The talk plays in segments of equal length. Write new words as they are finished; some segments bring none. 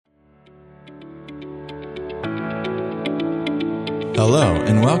Hello,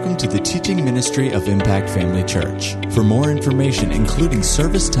 and welcome to the teaching ministry of Impact Family Church. For more information, including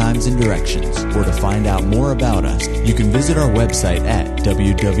service times and directions, or to find out more about us, you can visit our website at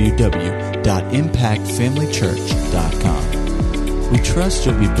www.impactfamilychurch.com. We trust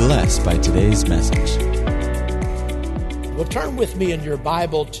you'll be blessed by today's message. Well, turn with me in your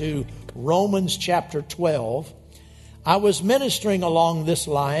Bible to Romans chapter 12. I was ministering along this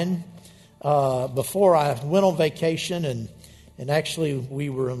line before I went on vacation, and actually we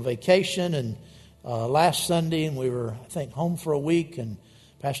were on vacation and last Sunday, and we were, I think, home for a week, and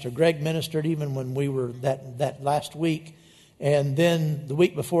Pastor Greg ministered even when we were that last week. And then the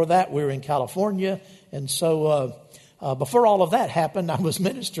week before that, we were in California. And so before all of that happened, I was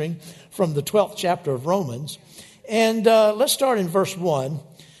ministering from the 12th chapter of Romans. And let's start in verse 1.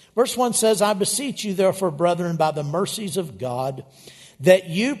 Verse 1 says, I beseech you, therefore, brethren, by the mercies of God, that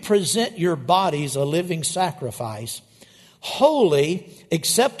you present your bodies a living sacrifice, holy,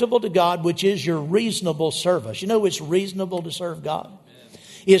 acceptable to God, which is your reasonable service. You know, it's reasonable to serve God.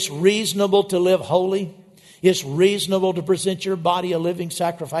 It's reasonable to live holy. It's reasonable to present your body a living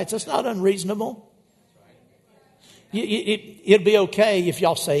sacrifice. It's not unreasonable. It'd be okay if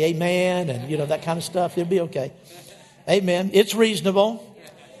y'all say amen and, you know, that kind of stuff. It'd be okay. Amen. It's reasonable.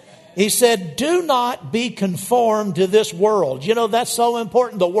 He said, do not be conformed to this world. You know, that's so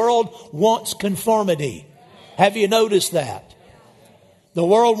important. The world wants conformity. Have you noticed that? The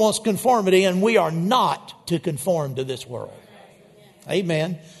world wants conformity, and we are not to conform to this world.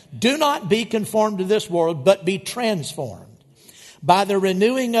 Amen. Do not be conformed to this world, but be transformed by the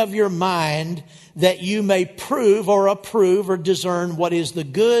renewing of your mind, that you may prove or approve or discern what is the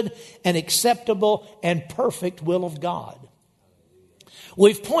good and acceptable and perfect will of God.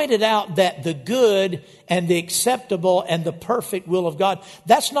 We've pointed out that the good and the acceptable and the perfect will of God,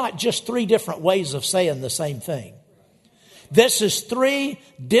 that's not just three different ways of saying the same thing. This is three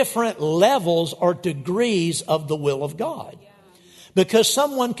different levels or degrees of the will of God. Because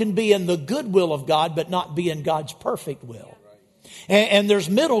someone can be in the good will of God but not be in God's perfect will. And there's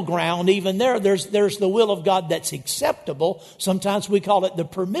middle ground even there. There's the will of God that's acceptable. Sometimes we call it the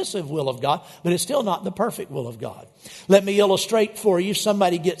permissive will of God, but it's still not the perfect will of God. Let me illustrate for you.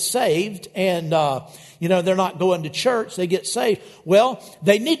 Somebody gets saved and, they're not going to church. They get saved. Well,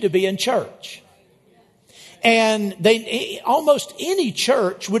 they need to be in church. And almost any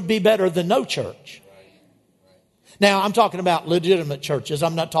church would be better than no church. Now, I'm talking about legitimate churches.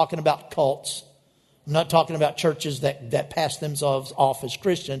 I'm not talking about cults. I'm not talking about churches that pass themselves off as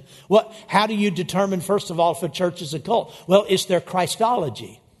Christian. How do you determine, first of all, if a church is a cult? Well, it's their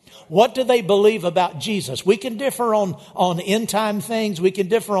Christology. What do they believe about Jesus? We can differ on end time things. We can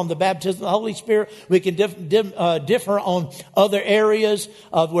differ on the baptism of the Holy Spirit. We can differ on other areas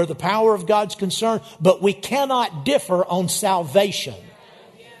of where the power of God's concerned. But we cannot differ on salvation.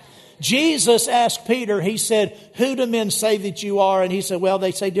 Jesus asked Peter, he said, who do men say that you are? And he said, well,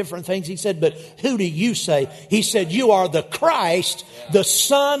 they say different things. He said, but who do you say? He said, you are the Christ, the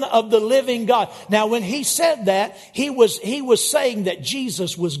Son of the living God. Now, when he said that, he was saying that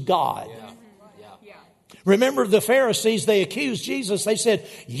Jesus was God. Remember the Pharisees, they accused Jesus. They said,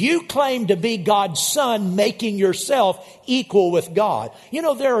 you claim to be God's son, making yourself equal with God. You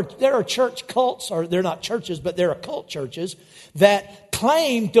know, there are church cults, or they're not churches, but there are cult churches that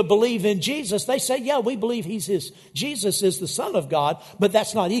claim to believe in Jesus. They say, yeah, we believe Jesus is the Son of God, but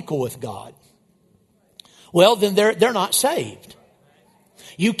that's not equal with God. Well, then they're not saved.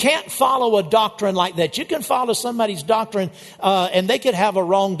 You can't follow a doctrine like that. You can follow somebody's doctrine, and they could have a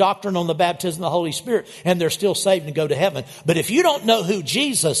wrong doctrine on the baptism of the Holy Spirit, and they're still saved and go to heaven. But if you don't know who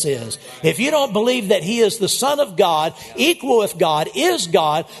Jesus is, if you don't believe that He is the Son of God, equal with God, is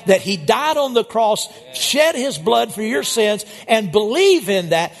God, that He died on the cross, shed His blood for your sins, and believe in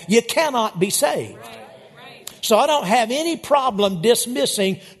that, you cannot be saved. So I don't have any problem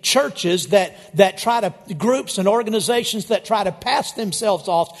dismissing churches that try to, groups and organizations that try to pass themselves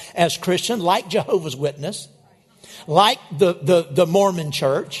off as Christian, like Jehovah's Witness, like the Mormon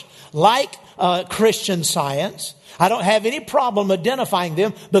Church, like Christian Science. I don't have any problem identifying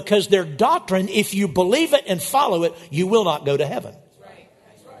them because their doctrine, if you believe it and follow it, you will not go to heaven.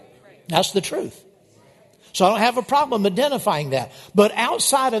 That's the truth. So I don't have a problem identifying that. But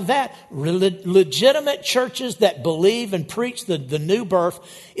outside of that, legitimate churches that believe and preach the new birth,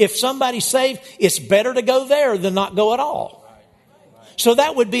 if somebody's saved, it's better to go there than not go at all. So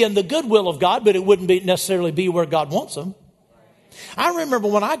that would be in the good will of God, but it wouldn't necessarily be where God wants them. I remember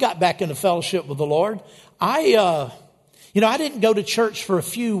when I got back into fellowship with the Lord, I didn't go to church for a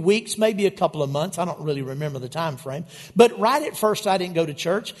few weeks, maybe a couple of months. I don't really remember the time frame. But right at first, I didn't go to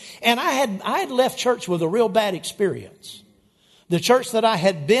church. And I had left church with a real bad experience. The church that I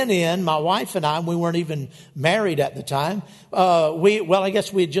had been in, my wife and I, we weren't even married at the time. I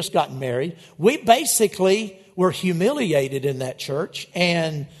guess we had just gotten married. We basically were humiliated in that church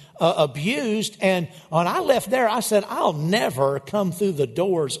and abused. And when I left there, I said, I'll never come through the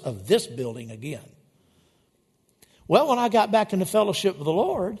doors of this building again. Well, when I got back into fellowship with the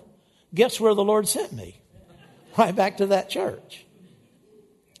Lord, guess where the Lord sent me? Right back to that church.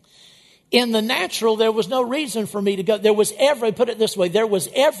 In the natural, there was no reason for me to go. There was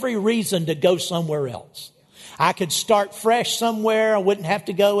every reason to go somewhere else. I could start fresh somewhere. I wouldn't have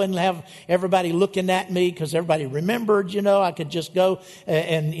to go and have everybody looking at me because everybody remembered, I could just go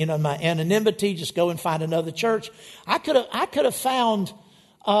and my anonymity, just go and find another church. I could have found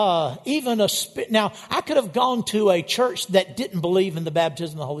I could have gone to a church that didn't believe in the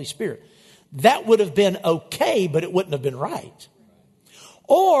baptism of the Holy Spirit. That would have been okay, but it wouldn't have been right.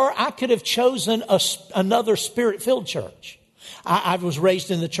 Or I could have chosen another Spirit-filled church. I was raised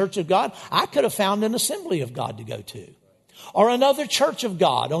in the Church of God. I could have found an Assembly of God to go to. Or another Church of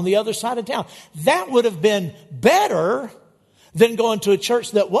God on the other side of town. That would have been better than going to a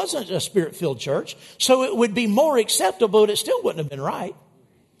church that wasn't a Spirit-filled church. So it would be more acceptable, but it still wouldn't have been right.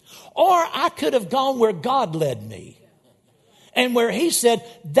 Or I could have gone where God led me. And where He said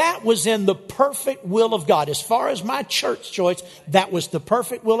that was in the perfect will of God. As far as my church choice, that was the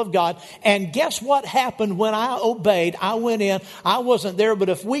perfect will of God. And guess what happened when I obeyed? I went in. I wasn't there but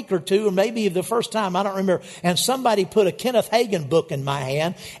a week or two, or maybe the first time, I don't remember. And somebody put a Kenneth Hagin book in my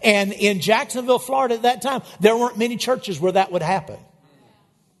hand. And in Jacksonville, Florida at that time, there weren't many churches where that would happen.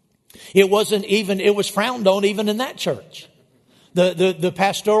 It was frowned on even in that church. The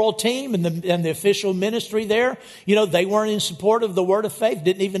pastoral team and the official ministry there, they weren't in support of the Word of Faith,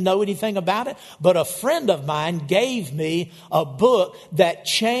 didn't even know anything about it. But a friend of mine gave me a book that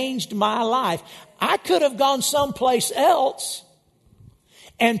changed my life. I could have gone someplace else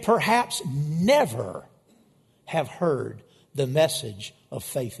and perhaps never have heard the message of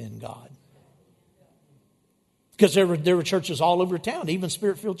faith in God. Because there were churches all over town, even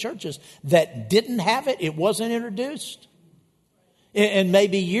Spirit-filled churches, that didn't have it. It wasn't introduced. And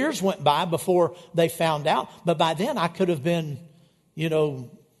maybe years went by before they found out. But by then I could have been, sort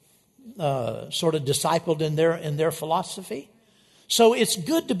of discipled in their philosophy. So it's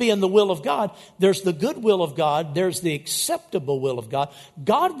good to be in the will of God. There's the good will of God. There's the acceptable will of God.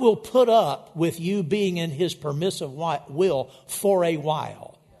 God will put up with you being in His permissive will for a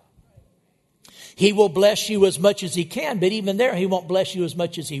while. He will bless you as much as He can, but even there He won't bless you as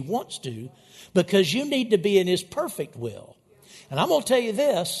much as He wants to, because you need to be in His perfect will. And I'm going to tell you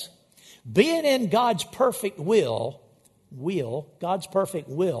this, being in God's perfect God's perfect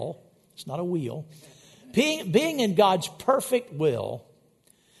will, it's not a wheel, being in God's perfect will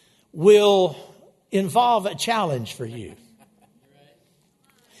involve a challenge for you.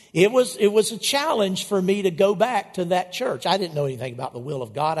 It was a challenge for me to go back to that church. I didn't know anything about the will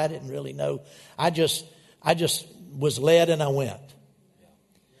of God. I didn't really know. I just was led and I went.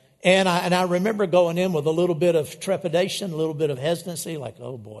 And I remember going in with a little bit of trepidation, a little bit of hesitancy, like,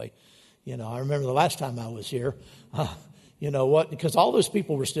 oh boy, I remember the last time I was here, because all those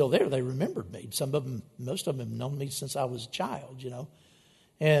people were still there. They remembered me. Most of them have known me since I was a child,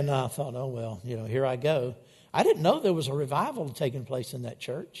 And I thought, oh, well, here I go. I didn't know there was a revival taking place in that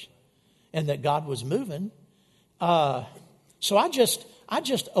church and that God was moving. So I just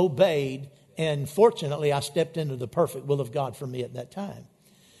obeyed, and fortunately I stepped into the perfect will of God for me at that time.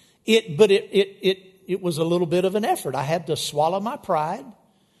 It was a little bit of an effort. I had to swallow my pride.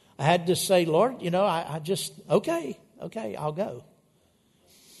 I had to say, Lord, okay, I'll go.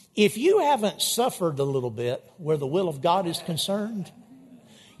 If you haven't suffered a little bit where the will of God is concerned,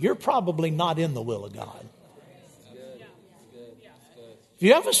 you're probably not in the will of God. If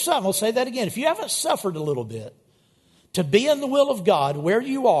you haven't suffered, I'll say that again. If you haven't suffered a little bit to be in the will of God where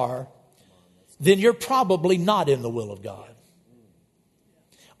you are, then you're probably not in the will of God.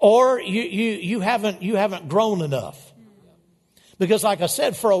 Or you haven't grown enough. Because like I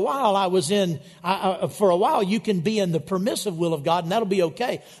said, for a while you can be in the permissive will of God and that'll be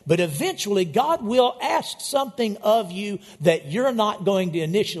okay. But eventually God will ask something of you that you're not going to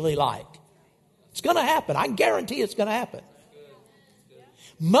initially like. It's going to happen. I guarantee it's going to happen.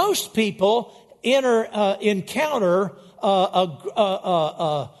 Most people encounter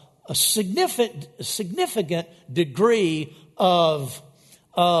a significant degree of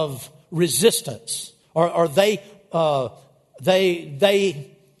resistance, or they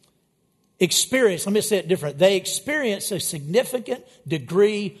experience, let me say it different, they experience a significant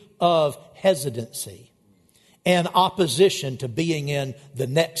degree of hesitancy and opposition to being in the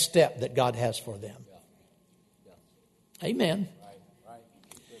next step that God has for them. Amen.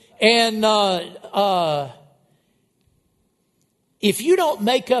 And if you don't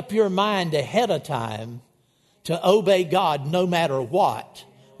make up your mind ahead of time to obey God no matter what,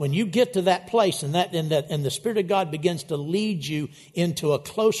 when you get to that place and the Spirit of God begins to lead you into a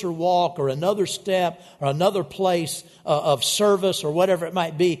closer walk or another step or another place of service or whatever it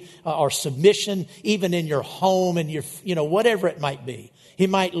might be, or submission, even in your home and whatever it might be. He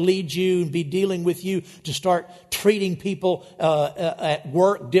might lead you and be dealing with you to start treating people at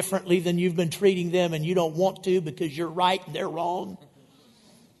work differently than you've been treating them, and you don't want to because you're right and they're wrong.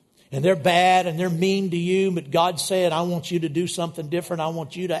 And they're bad and they're mean to you, but God said, I want you to do something different. I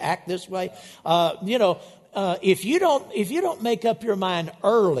want you to act this way. If you don't make up your mind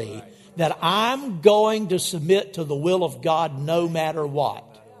early that I'm going to submit to the will of God no matter what.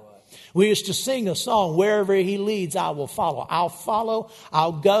 We used to sing a song, wherever He leads, I will follow. I'll follow,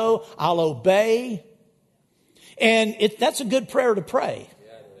 I'll go, I'll obey. And that's a good prayer to pray.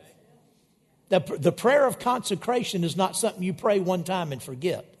 The prayer of consecration is not something you pray one time and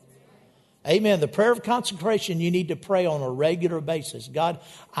forget. Amen. The prayer of consecration you need to pray on a regular basis. God,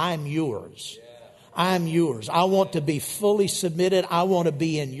 I'm yours. I'm yours. I want to be fully submitted. I want to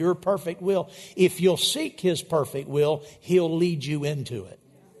be in your perfect will. If you'll seek His perfect will, He'll lead you into it.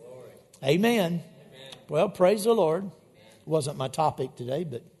 Amen. Well, praise the Lord. It wasn't my topic today,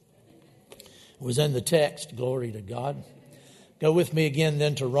 but it was in the text. Glory to God. Go with me again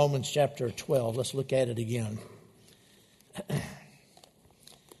then to Romans chapter 12. Let's look at it again.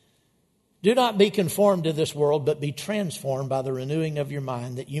 Do not be conformed to this world, but be transformed by the renewing of your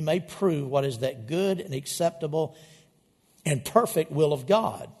mind, that you may prove what is that good and acceptable and perfect will of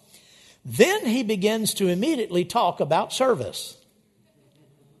God. Then he begins to immediately talk about service,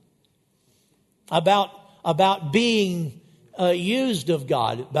 about being used of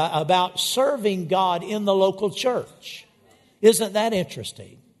God, about serving God in the local church. Isn't that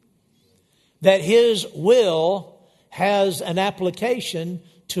interesting? That His will has an application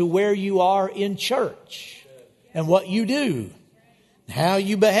to where you are in church and what you do, how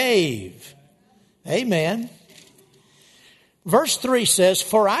you behave. Amen. Verse 3 says,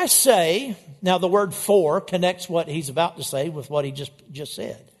 for I say, now the word for connects what he's about to say with what he just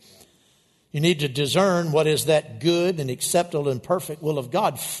said. You need to discern what is that good and acceptable and perfect will of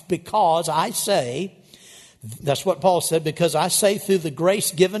God. Because I say, that's what Paul said, because I say through the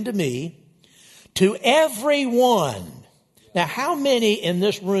grace given to me, to everyone. Now, how many in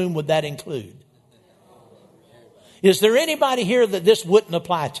this room would that include? Is there anybody here that this wouldn't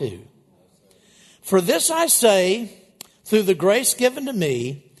apply to? For this I say, through the grace given to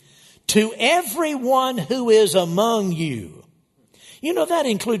me, to everyone who is among you. You know, that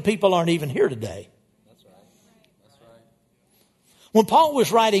includes people aren't even here today. That's right. That's right. When Paul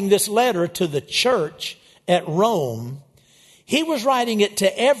was writing this letter to the church at Rome, he was writing it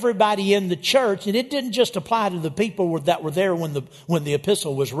to everybody in the church, and it didn't just apply to the people that were there when the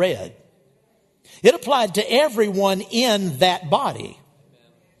epistle was read. It applied to everyone in that body.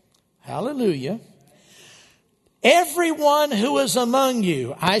 Hallelujah. Everyone who is among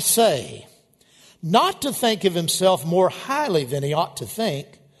you, I say, not to think of himself more highly than he ought to think,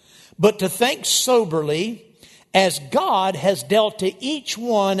 but to think soberly, as God has dealt to each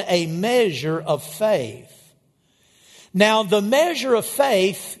one a measure of faith. Now, the measure of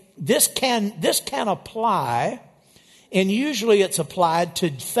faith, this can apply, and usually it's applied to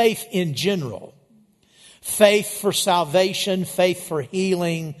faith in general. Faith for salvation, faith for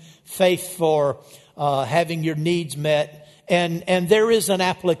healing, faith for having your needs met, and there is an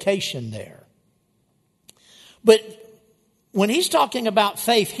application there. But when he's talking about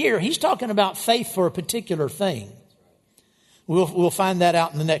faith here, he's talking about faith for a particular thing. We'll find that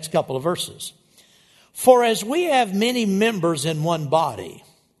out in the next couple of verses. For as we have many members in one body,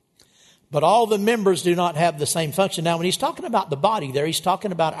 but all the members do not have the same function. Now, when he's talking about the body there, he's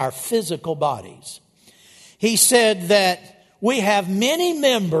talking about our physical bodies. He said that we have many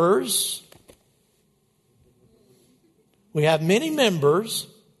members. We have many members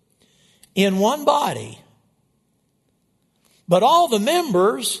in one body, but all the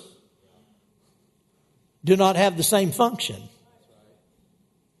members do not have the same function.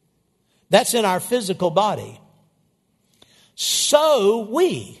 That's in our physical body. So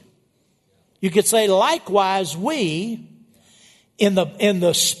you could say likewise we, in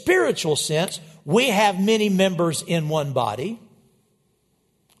the spiritual sense, we have many members in one body.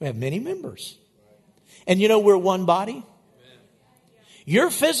 We have many members. And you know we're one body?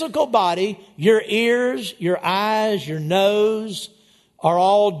 Your physical body, your ears, your eyes, your nose are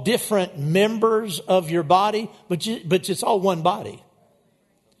all different members of your body, but it's all one body.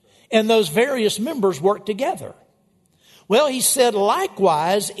 And those various members work together. Well, he said,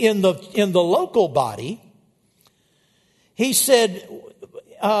 likewise, in the local body, he said,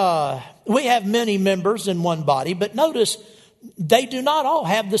 we have many members in one body, but notice, they do not all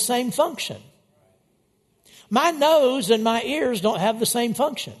have the same function. My nose and my ears don't have the same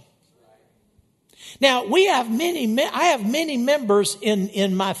function. Now, I have many members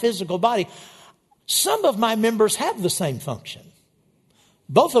in my physical body. Some of my members have the same function.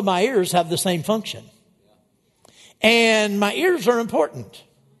 Both of my ears have the same function. And my ears are important.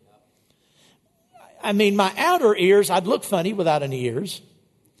 I mean, my outer ears, I'd look funny without any ears.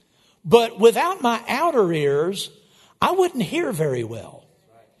 But without my outer ears, I wouldn't hear very well.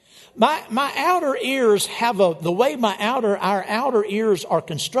 My outer ears have the way our outer ears are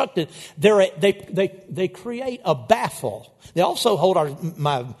constructed, they create a baffle. They also hold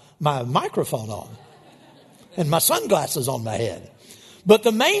my microphone on and my sunglasses on my head. But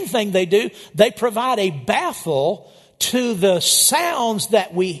the main thing they do, they provide a baffle to the sounds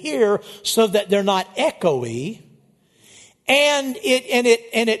that we hear so that they're not echoey. And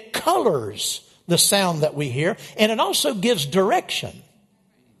it colors the sound that we hear. And it also gives direction.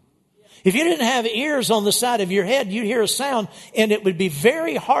 If you didn't have ears on the side of your head, you'd hear a sound and it would be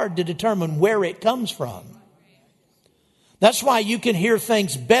very hard to determine where it comes from. That's why you can hear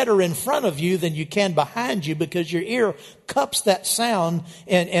things better in front of you than you can behind you, because your ear cups that sound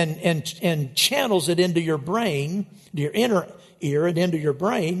and channels it into your brain, your inner ear and into your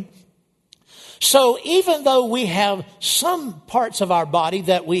brain. So even though we have some parts of our body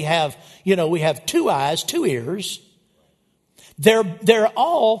that we have 2 eyes, 2 ears, they're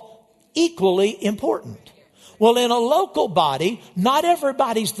all equally important. Well, in a local body, not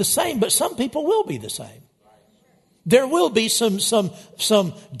everybody's the same, but some people will be the same. There will be some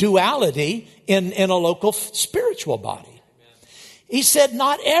duality in a local spiritual body. He said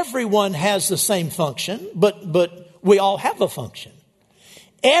not everyone has the same function, but we all have a function.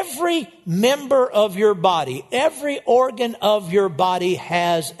 Every member of your body, every organ of your body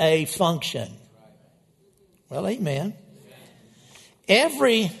has a function. Well, amen.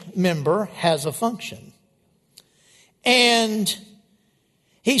 Every member has a function. And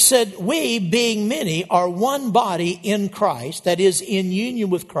he said, we, being many, are one body in Christ, that is, in union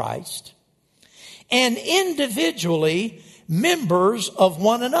with Christ, and individually members of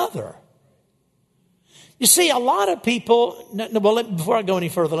one another. You see, a lot of people, before I go any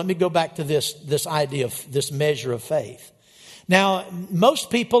further, let me go back to this idea of this measure of faith. Now,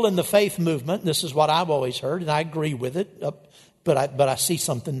 most people in the faith movement, this is what I've always heard, and I agree with it, but I see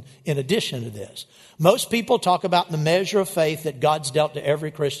something in addition to this. Most people talk about the measure of faith that God's dealt to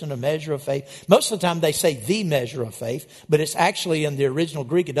every Christian, a measure of faith. Most of the time they say the measure of faith, but it's actually in the original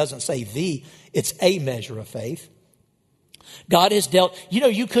Greek, it doesn't say the, it's a measure of faith. God has dealt,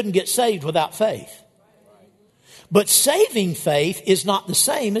 you couldn't get saved without faith. But saving faith is not the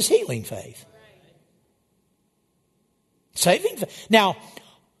same as healing faith. Saving faith. Now,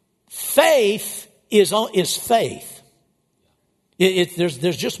 faith is faith.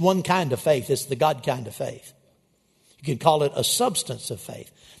 There's just one kind of faith. It's the God kind of faith. You can call it a substance of faith.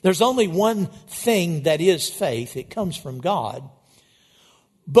 There's only one thing that is faith. It comes from God.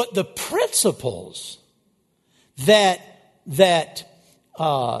 But the principles that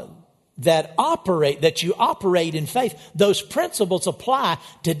you operate in faith, those principles apply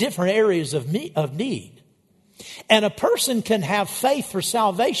to different areas of need. And a person can have faith for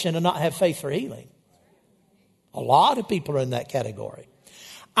salvation and not have faith for healing. A lot of people are in that category.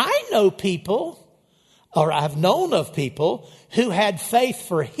 I know people, or I've known of people, who had faith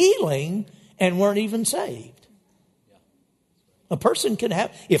for healing and weren't even saved. A person can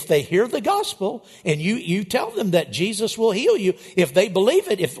have, if they hear the gospel and you tell them that Jesus will heal you, if they believe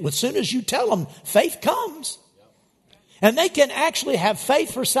it, as soon as you tell them, faith comes. And they can actually have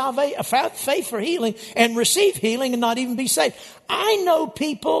faith for salvation, faith for healing, and receive healing and not even be saved. I know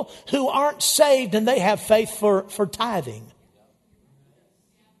people who aren't saved and they have faith for tithing.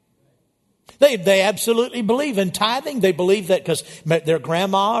 They absolutely believe in tithing. They believe that because their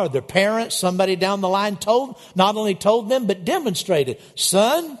grandma or their parents, somebody down the line not only told them, but demonstrated.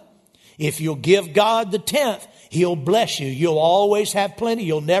 Son, if you'll give God the 10th, He'll bless you. You'll always have plenty.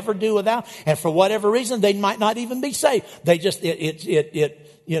 You'll never do without. And for whatever reason, they might not even be saved. They just,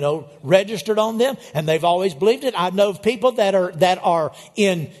 registered on them, and they've always believed it. I know of people that are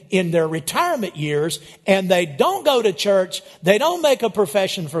in their retirement years, and they don't go to church. They don't make a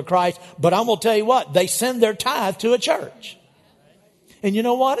profession for Christ. But I'm going to tell you what, they send their tithe to a church. And you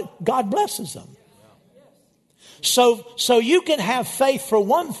know what? God blesses them. So you can have faith for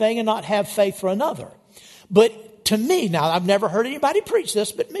one thing and not have faith for another. But to me, now I've never heard anybody preach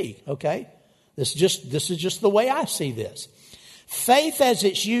this but me, okay? This is just the way I see this. Faith as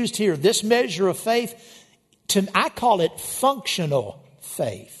it's used here, this measure of faith, I call it functional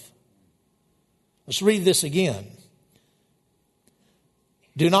faith. Let's read this again.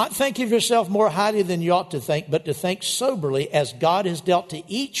 Do not think of yourself more highly than you ought to think, but to think soberly, as God has dealt to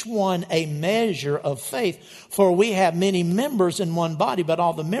each one a measure of faith. For we have many members in one body, but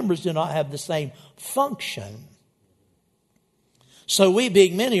all the members do not have the same function. So we,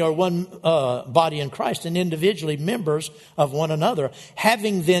 being many, are one body in Christ, and individually members of one another,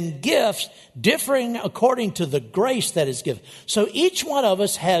 having then gifts differing according to the grace that is given. So each one of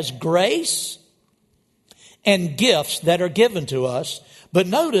us has grace and gifts that are given to us. But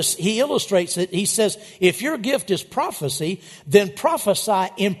notice he illustrates it. He says, if your gift is prophecy, then prophesy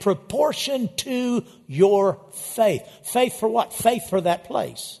in proportion to your faith. Faith for what? Faith for that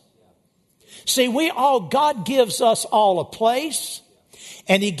place. See, God gives us all a place,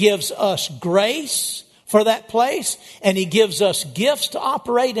 and He gives us grace for that place, and He gives us gifts to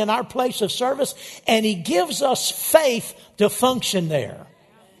operate in our place of service, and He gives us faith to function there.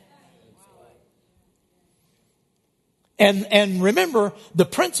 And remember, the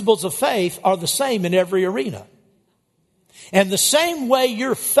principles of faith are the same in every arena. And the same way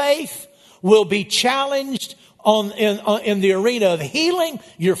your faith will be challenged in the arena of healing,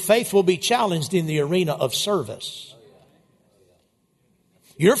 your faith will be challenged in the arena of service.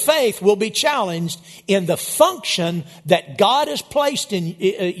 Your faith will be challenged in the function that God has placed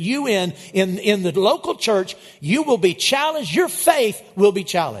you in the local church. You will be challenged. Your faith will be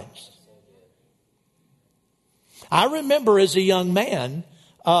challenged. I remember as a young man,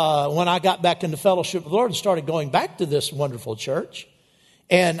 when I got back into fellowship with the Lord and started going back to this wonderful church.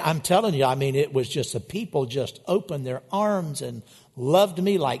 And I'm telling you, I mean, it was just the people just opened their arms and loved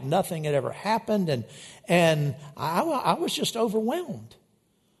me like nothing had ever happened. And I was just overwhelmed.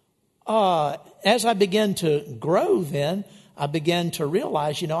 As I began to grow then, I began to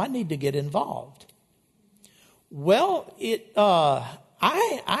realize, I need to get involved. Well,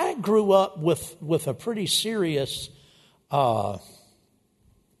 I grew up with a pretty serious,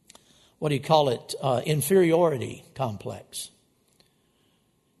 inferiority complex,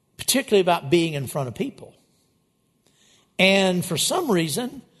 particularly about being in front of people. And for some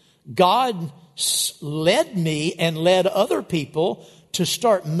reason, God led me and led other people to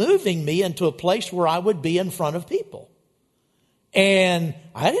start moving me into a place where I would be in front of people. And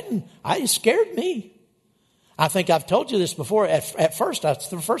it scared me. I think I've told you this before. At first,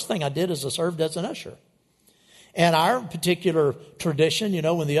 the first thing I did is I served as an usher. And our particular tradition,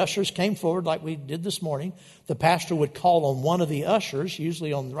 when the ushers came forward like we did this morning, the pastor would call on one of the ushers,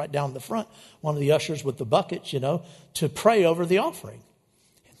 usually right down the front, one of the ushers with the buckets, to pray over the offering.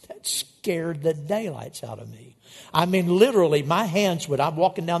 And that scared the daylights out of me. I mean, literally, I'm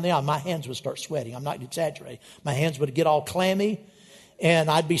walking down the aisle, my hands would start sweating. I'm not exaggerating. My hands would get all clammy.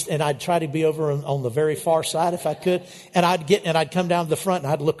 And I'd try to be over on the very far side if I could. And I'd come down to the front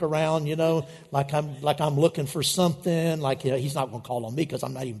and I'd look around, like I'm looking for something, he's not going to call on me because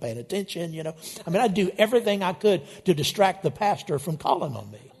I'm not even paying attention, I mean, I'd do everything I could to distract the pastor from calling on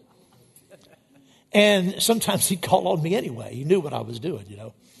me. And sometimes he'd call on me anyway. He knew what I was doing,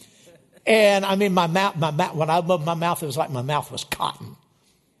 And I mean, my mouth, when I opened my mouth, it was like my mouth was cotton.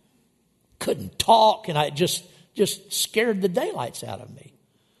 Couldn't talk, and I just scared the daylights out of me.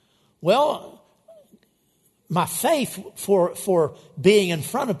 Well, my faith for being in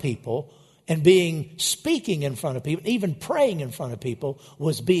front of people and speaking in front of people, even praying in front of people,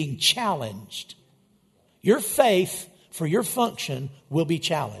 was being challenged. Your faith for your function will be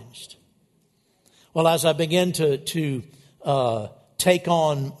challenged. Well, as I began to take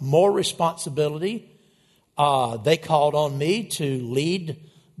on more responsibility, they called on me to lead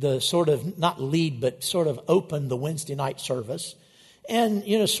sort of open the Wednesday night service, and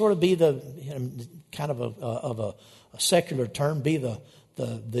sort of be the kind of a secular term, be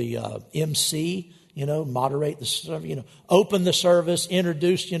the MC, moderate the service, open the service,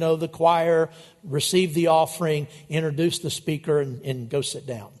 introduce the choir, receive the offering, introduce the speaker, and go sit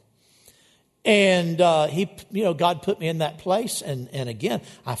down. And God put me in that place, and again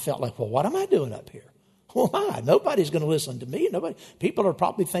I felt like, well, what am I doing up here? Why? Nobody's going to listen to me. People are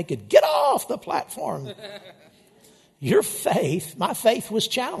probably thinking, get off the platform. Your faith, my faith was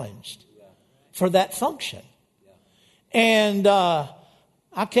challenged for that function. And I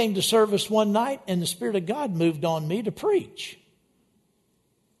came to service one night and the Spirit of God moved on me to preach.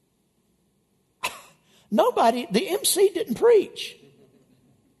 The MC didn't preach.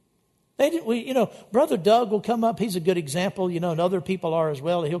 Brother Doug will come up. He's a good example, and other people are as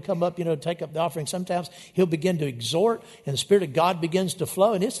well. He'll come up, take up the offering. Sometimes he'll begin to exhort, and the Spirit of God begins to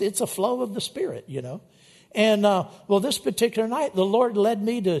flow, and it's a flow of the Spirit, And, this particular night, the Lord led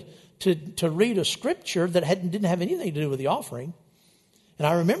me to read a scripture that didn't have anything to do with the offering. And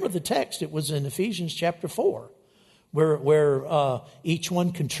I remember the text. It was in Ephesians chapter 4. Where each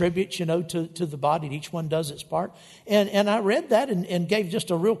one contributes, to the body, and each one does its part. And I read that and gave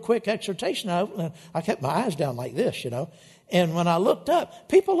just a real quick exhortation. I kept my eyes down like this, And when I looked up,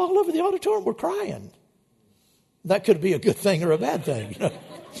 people all over the auditorium were crying. That could be a good thing or a bad thing,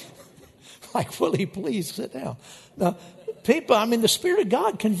 Like, Willie, please sit down. Now, people, the Spirit of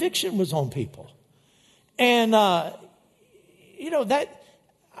God, conviction was on people. And, that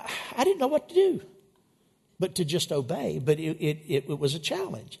I didn't know what to do. But to just obey. But it was a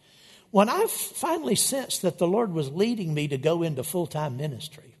challenge. When I finally sensed that the Lord was leading me to go into full-time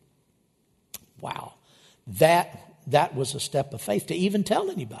ministry, wow, that was a step of faith to even tell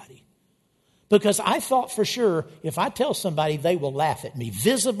anybody. Because I thought for sure, if I tell somebody, they will laugh at me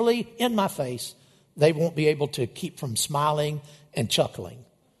visibly in my face. They won't be able to keep from smiling and chuckling.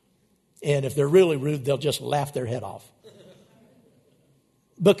 And if they're really rude, they'll just laugh their head off.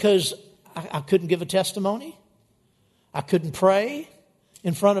 Because I couldn't give a testimony. I couldn't pray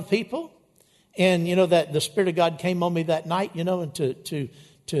in front of people. And, that the Spirit of God came on me that night, and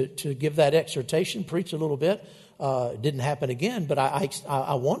to give that exhortation, preach a little bit. It didn't happen again, but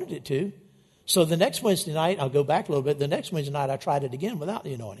I wanted it to. So the next Wednesday night, I'll go back a little bit. The next Wednesday night, I tried it again without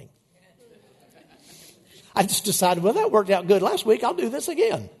the anointing. I just decided, that worked out good last week. I'll do this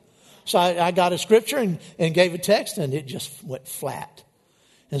again. So I got a scripture and gave a text, and it just went flat.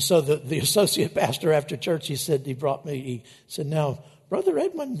 And so the associate pastor after church, he said, now, Brother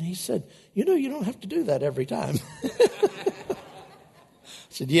Edmund, he said, you don't have to do that every time. I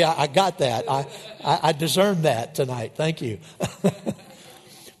said, yeah, I got that. I discerned that tonight. Thank you.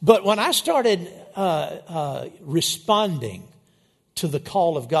 But when I started responding to the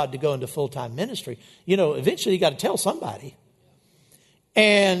call of God to go into full-time ministry, eventually you got to tell somebody.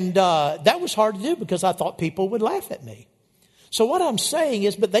 And that was hard to do because I thought people would laugh at me. So what I'm saying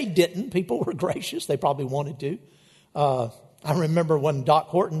is, but they didn't. People were gracious. They probably wanted to. I remember when Doc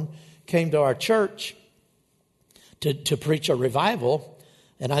Horton came to our church to preach a revival,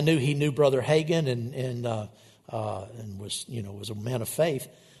 and I knew he knew Brother Hagin and was a man of faith.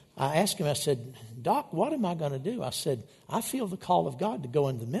 I asked him, I said, Doc, what am I going to do? I said, I feel the call of God to go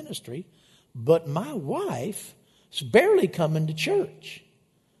into the ministry, but my wife is barely coming to church.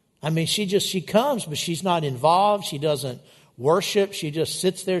 She comes, but she's not involved. She doesn't worship. She just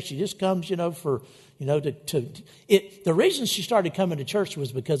sits there. She just comes, the reason she started coming to church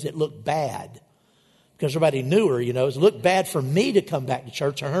was because it looked bad. Because everybody knew her, it looked bad for me to come back to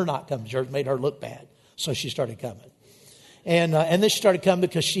church and her not come to church. Made her look bad. So she started coming. And then she started coming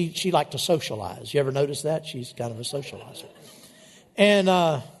because she liked to socialize. You ever notice that? She's kind of a socializer.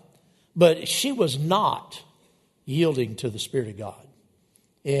 And, but she was not yielding to the Spirit of God.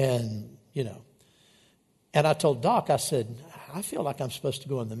 And, and I told Doc, I said, I feel like I'm supposed to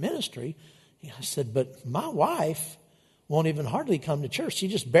go in the ministry. I said, but my wife won't even hardly come to church. She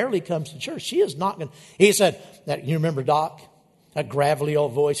just barely comes to church. She is not going to. He said, you remember Doc? That gravelly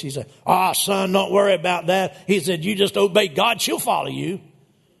old voice. He said, son, don't worry about that. He said, you just obey God. She'll follow you.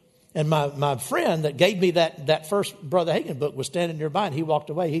 And my friend that gave me that first Brother Hagin book was standing nearby, and he walked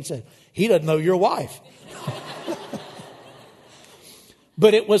away. He said, he doesn't know your wife.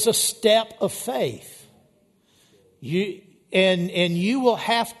 But it was a step of faith. You will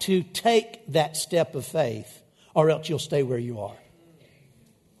have to take that step of faith, or else you'll stay where you are.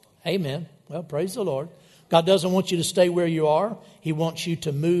 Amen. Well, praise the Lord. God doesn't want you to stay where you are. He wants you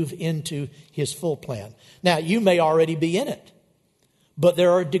to move into His full plan. Now, you may already be in it, but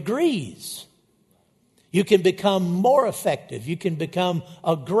there are degrees. You can become more effective. You can become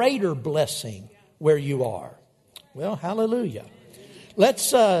a greater blessing where you are. Well, hallelujah.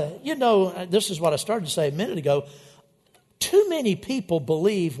 Let's, this is what I started to say a minute ago. Too many people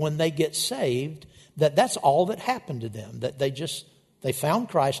believe when they get saved that that's all that happened to them, that they found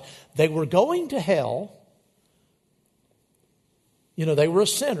Christ. They were going to hell. They were a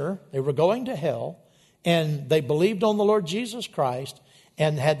sinner. They were going to hell. And they believed on the Lord Jesus Christ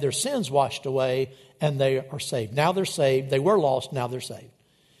and had their sins washed away, and they are saved. Now they're saved. They were lost. Now they're saved.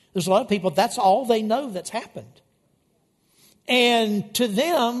 There's a lot of people, that's all they know that's happened. And to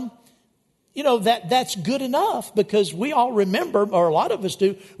them, that's good enough, because we all remember, or a lot of us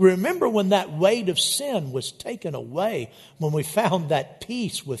do, remember when that weight of sin was taken away, when we found that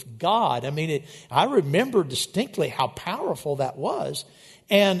peace with God. I remember distinctly how powerful that was.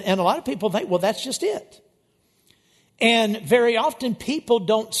 And a lot of people think, well, that's just it. And very often people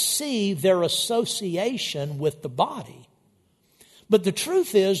don't see their association with the body. But the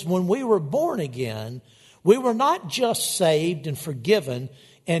truth is, when we were born again, we were not just saved and forgiven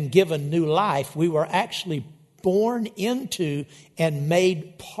and given new life. We were actually born into and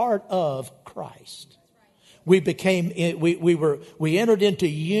made part of Christ. We entered into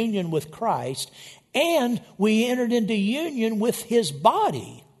union with Christ, and we entered into union with His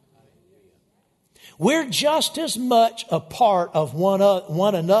body. We're just as much a part of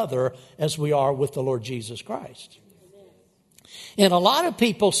one another as we are with the Lord Jesus Christ. And a lot of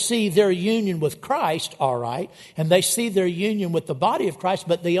people see their union with Christ, all right, and they see their union with the body of Christ,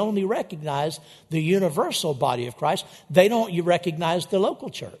 but they only recognize the universal body of Christ. They don't recognize the local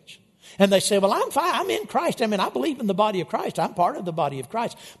church. And they say, well, I'm fine. I'm in Christ. I believe in the body of Christ. I'm part of the body of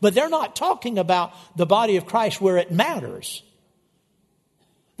Christ. But they're not talking about the body of Christ where it matters.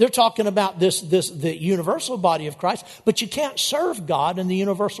 They're talking about the universal body of Christ, but you can't serve God in the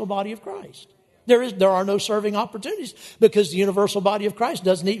universal body of Christ. There are no serving opportunities, because the universal body of Christ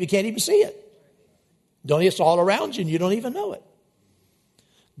you can't even see it. It's all around you and you don't even know it.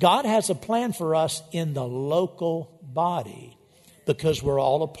 God has a plan for us in the local body, because we're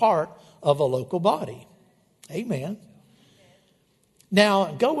all a part of a local body. Amen.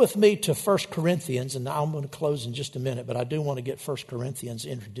 Now, go with me to 1 Corinthians, and I'm going to close in just a minute, but I do want to get 1 Corinthians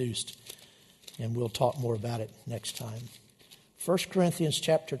introduced, and we'll talk more about it next time. 1 Corinthians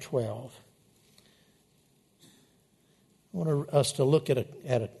chapter 12. I want us to look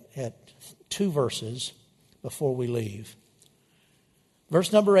at two verses before we leave.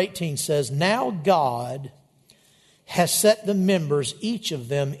 Verse number 18 says, "Now God has set the members, each of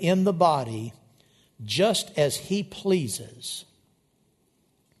them, in the body, just as He pleases."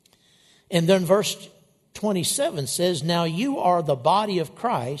 And then verse 27 says, "Now you are the body of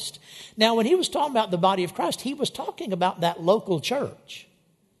Christ." Now, when he was talking about the body of Christ, he was talking about that local church.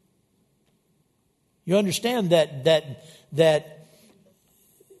 You understand that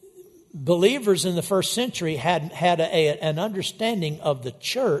believers in the first century had an understanding of the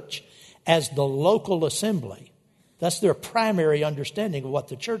church as the local assembly. That's their primary understanding of what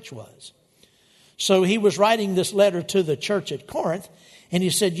the church was. So he was writing this letter to the church at Corinth, and he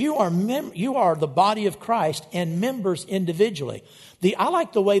said, you are the body of Christ and members individually. I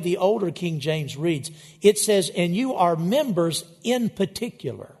like the way the older King James reads. It says, and you are members in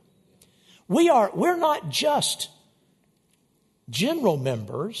particular. We're not just general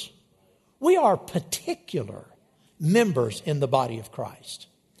members. We are particular members in the body of Christ.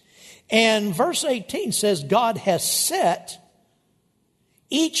 And verse 18 says, God has set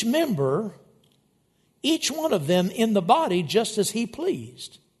each member, each one of them in the body just as He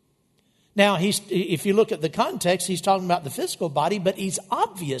pleased. Now, if you look at the context, he's talking about the physical body, but he's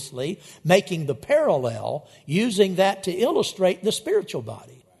obviously making the parallel, using that to illustrate the spiritual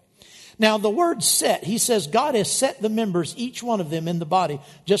body. Now, the word set, he says, God has set the members, each one of them, in the body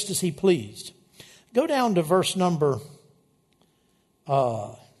just as He pleased. Go down to verse number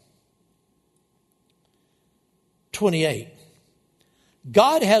 28.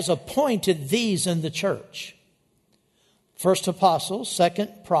 God has appointed these in the church. First apostles,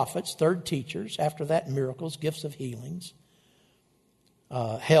 second prophets, third teachers. After that, miracles, gifts of healings,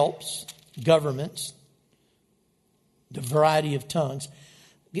 helps, governments, the variety of tongues.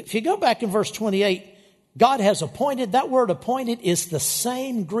 If you go back in verse 28, God has appointed. That word appointed is the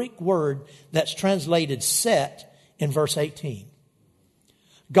same Greek word that's translated set in verse 18.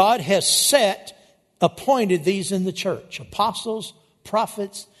 God has appointed these in the church. Apostles,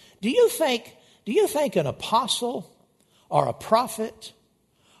 prophets. Do you think an apostle or a prophet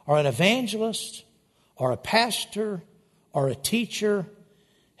or an evangelist or a pastor or a teacher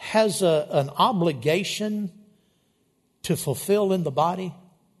has an obligation to fulfill in the body?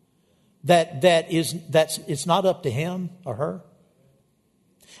 It's not up to him or her?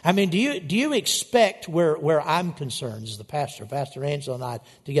 I mean, do you expect where I'm concerned as the pastor, Pastor Angela and I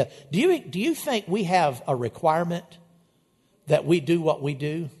together, do you think we have a requirement that we do what we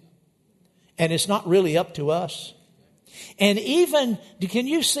do? And it's not really up to us? And even, can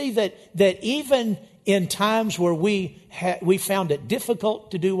you see that even in times where we found it difficult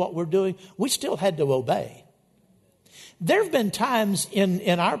to do what we're doing, we still had to obey? There have been times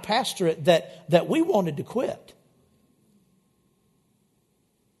in our pastorate that we wanted to quit.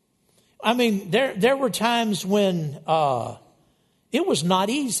 I mean, there were times when it was not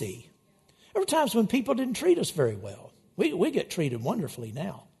easy. There were times when people didn't treat us very well. We get treated wonderfully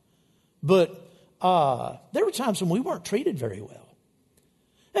now. But there were times when we weren't treated very well.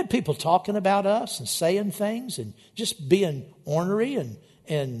 And people talking about us and saying things and just being ornery.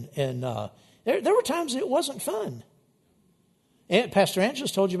 And there were times it wasn't fun. And Pastor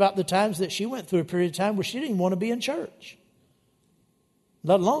Angela's told you about the times that she went through a period of time where she didn't want to be in church.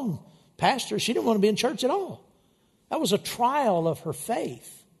 Let alone pastor, she didn't want to be in church at all. That was a trial of her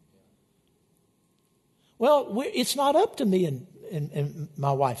faith. Well, it's not up to me and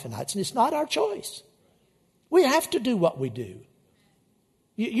my wife and I. It's not our choice. We have to do what we do.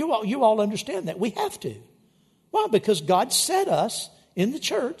 You all understand that. We have to. Why? Because God set us in the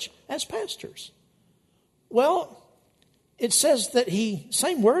church as pastors. Well, it says that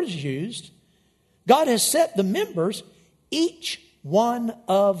same word is used. God has set the members, each one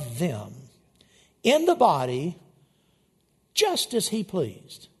of them, in the body just as he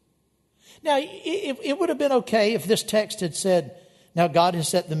pleased. Now, it would have been okay if this text had said, now God has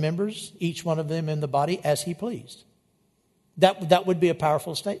set the members, each one of them in the body as he pleased. That would be a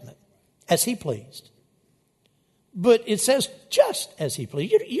powerful statement, as he pleased. But it says just as he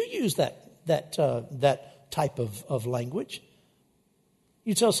pleased. You use that type of language.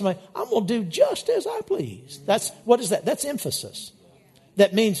 You tell somebody, I'm going to do just as I please. What is that? That's emphasis.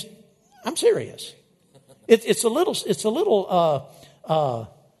 That means I'm serious. It's a little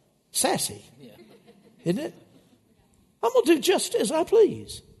sassy, isn't it? I'm going to do just as I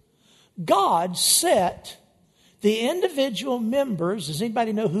please. God set the individual members. Does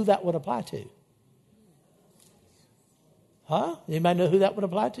anybody know who that would apply to? Anybody know who that would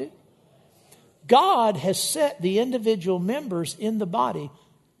apply to? God has set the individual members in the body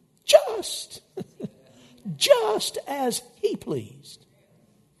just as he pleased.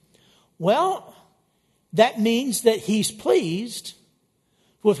 Well, that means that he's pleased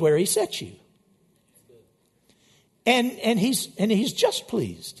with where he set you. And he's just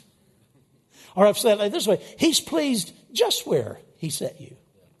pleased. Or I've said it like this way, he's pleased just where he set you.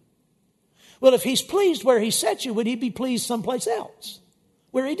 Well, if he's pleased where he set you, would he be pleased someplace else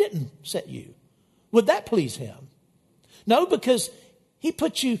where he didn't set you? Would that please him? No, because he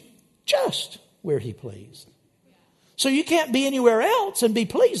put you just where he pleased. So you can't be anywhere else and be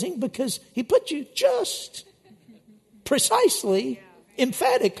pleasing because he put you just precisely,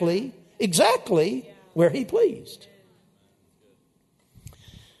 emphatically, exactly where he pleased.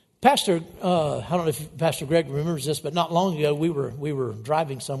 Pastor, I don't know if Pastor Greg remembers this, but not long ago we were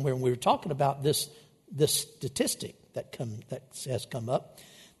driving somewhere and we were talking about this statistic that has come up,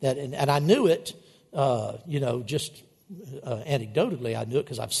 and I knew it, just anecdotally I knew it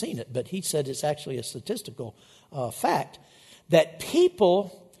because I've seen it, but he said it's actually a statistical fact that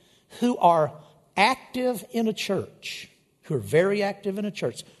people who are active in a church, who are very active in a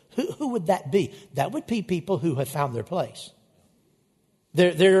church, who would that be? That would be people who have found their place.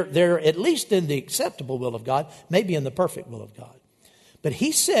 They're at least in the acceptable will of God, maybe in the perfect will of God. But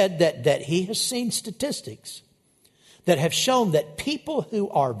he said that he has seen statistics that have shown that people who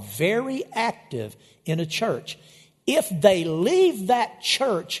are very active in a church, if they leave that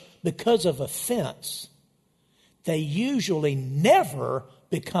church because of offense, they usually never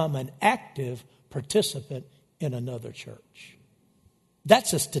become an active participant in another church.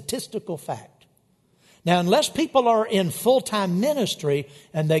 That's a statistical fact. Now, unless people are in full-time ministry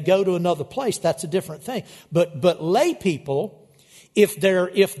and they go to another place, that's a different thing. But lay people, if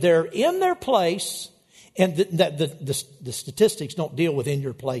they're in their place, and the statistics don't deal with in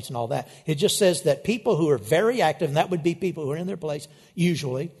your place and all that. It just says that people who are very active, and that would be people who are in their place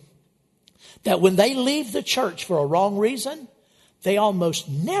usually, that when they leave the church for a wrong reason, they almost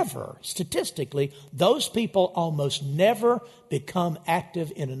never, statistically, those people almost never become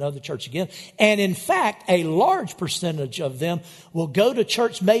active in another church again. And in fact, a large percentage of them will go to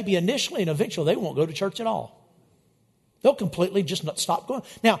church maybe initially, and eventually they won't go to church at all. They'll completely just not stop going.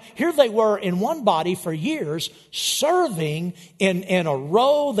 Now, here they were in one body for years, serving in a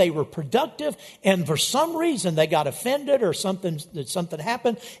role. They were productive, and for some reason they got offended or something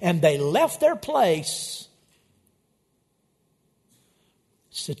happened, and they left their place.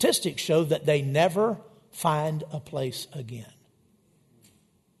 Statistics show that they never find a place again.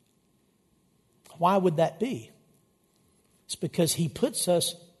 Why would that be? It's because he puts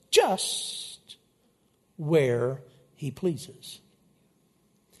us just where he pleases.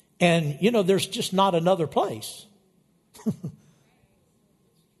 And, there's just not another place.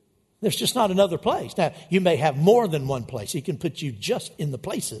 There's just not another place. Now, you may have more than one place. He can put you just in the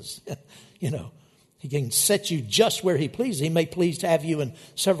places, He can set you just where he pleases. He may please to have you in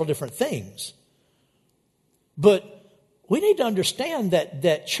several different things. But we need to understand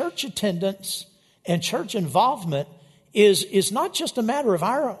that church attendance and church involvement is not just a matter of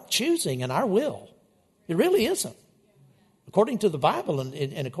our choosing and our will. It really isn't. According to the Bible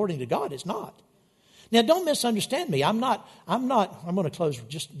and according to God, it's not. Now, don't misunderstand me. I'm going to close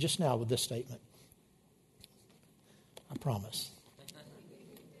just now with this statement. I promise.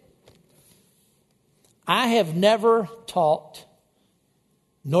 I have never taught,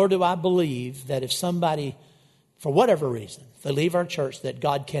 nor do I believe that if somebody, for whatever reason, they leave our church, that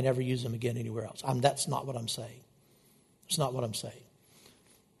God can't ever use them again anywhere else. That's not what I'm saying. It's not what I'm saying.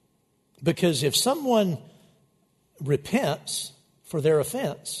 Because if someone repents for their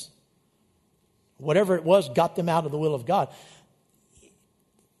offense, whatever it was got them out of the will of God.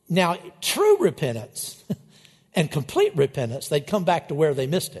 Now, true repentance and complete repentance, they'd come back to where they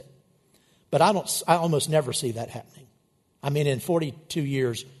missed it. But I almost never see that happening. I mean, in 42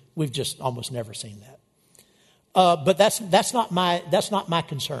 years, we've just almost never seen that. But that's not my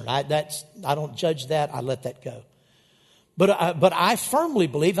concern. I don't judge that. I let that go. But I firmly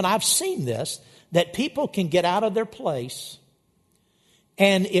believe, and I've seen this, that people can get out of their place,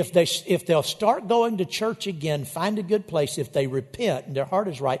 and if they'll start going to church again, find a good place, if they repent and their heart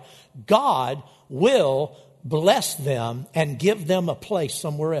is right, God will bless them and give them a place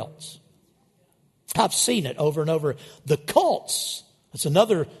somewhere else. I've seen it over and over. The cults, that's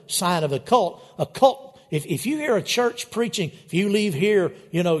another sign of a cult. A cult, if you hear a church preaching, if you leave here,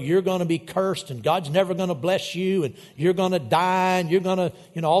 you're going to be cursed and God's never going to bless you and you're going to die and you're going to,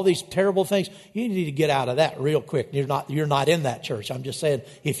 all these terrible things. You need to get out of that real quick. You're not in that church. I'm just saying,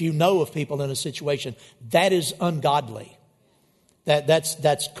 if you know of people in a situation, that is ungodly.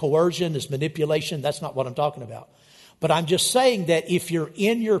 That's coercion, it's manipulation. That's not what I'm talking about. But I'm just saying that if you're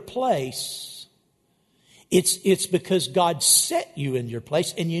in your place, it's because God set you in your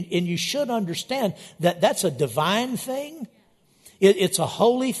place, and you should understand that that's a divine thing. It's a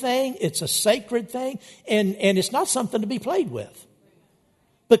holy thing. It's a sacred thing, and it's not something to be played with.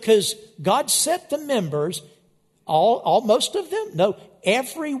 Because God set the members, most of them, no,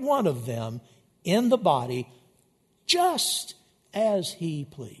 every one of them in the body, just as He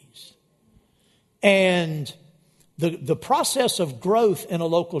pleased. And the process of growth in a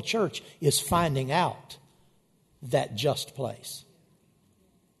local church is finding out that just place.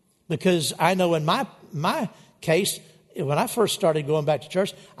 Because I know in my case, when I first started going back to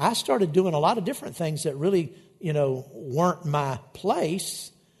church, I started doing a lot of different things that really, weren't my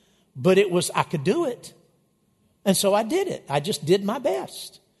place, but I could do it. And so I did it. I just did my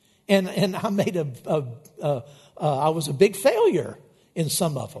best. And I made I was a big failure in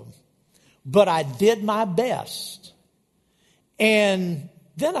some of them, but I did my best. And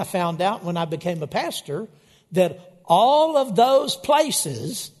then I found out when I became a pastor that all of those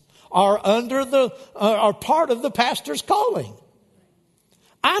places are are part of the pastor's calling.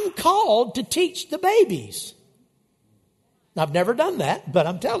 I'm called to teach the babies. I've never done that, but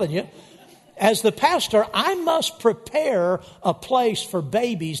I'm telling you, as the pastor, I must prepare a place for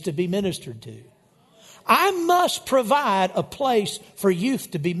babies to be ministered to. I must provide a place for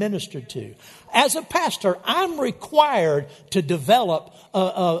youth to be ministered to. As a pastor, I'm required to develop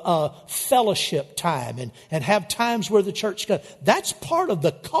a fellowship time and have times where the church goes. That's part of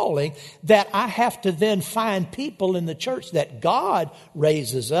the calling, that I have to then find people in the church that God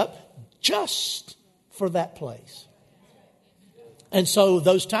raises up just for that place. And so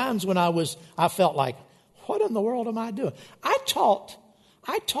those times when I felt like, what in the world am I doing? I taught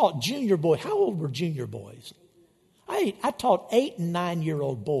junior boys. How old were junior boys? I taught 8 and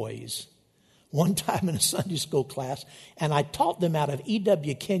 9-year-old boys one time in a Sunday school class, and I taught them out of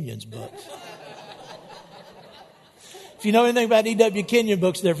E.W. Kenyon's books. If you know anything about E.W. Kenyon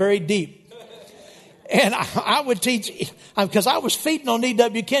books, they're very deep. And I would teach, because I was feeding on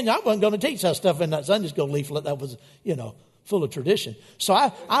E.W. Kenyon. I wasn't going to teach that stuff in that Sunday school leaflet that was, full of tradition. So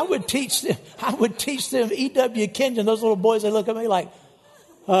I would teach them E.W. Kenyon. Those little boys, they look at me like,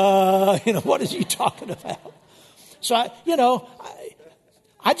 what are you talking about? So I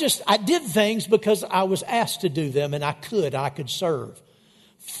did things because I was asked to do them, and I could serve.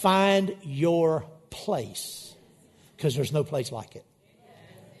 Find your place, because there's no place like it.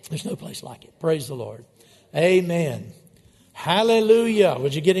 There's no place like it. Praise the Lord. Amen. Hallelujah.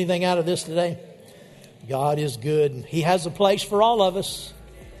 Would you get anything out of this today? God is good. He has a place for all of us.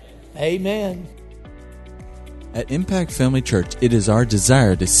 Amen. At Impact Family Church, it is our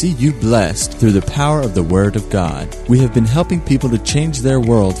desire to see you blessed through the power of the Word of God. We have been helping people to change their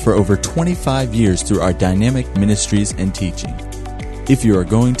world for over 25 years through our dynamic ministries and teaching. If you are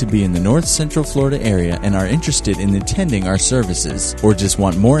going to be in the North Central Florida area and are interested in attending our services or just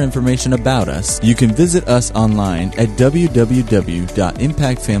want more information about us, you can visit us online at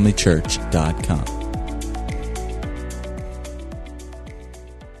www.impactfamilychurch.com.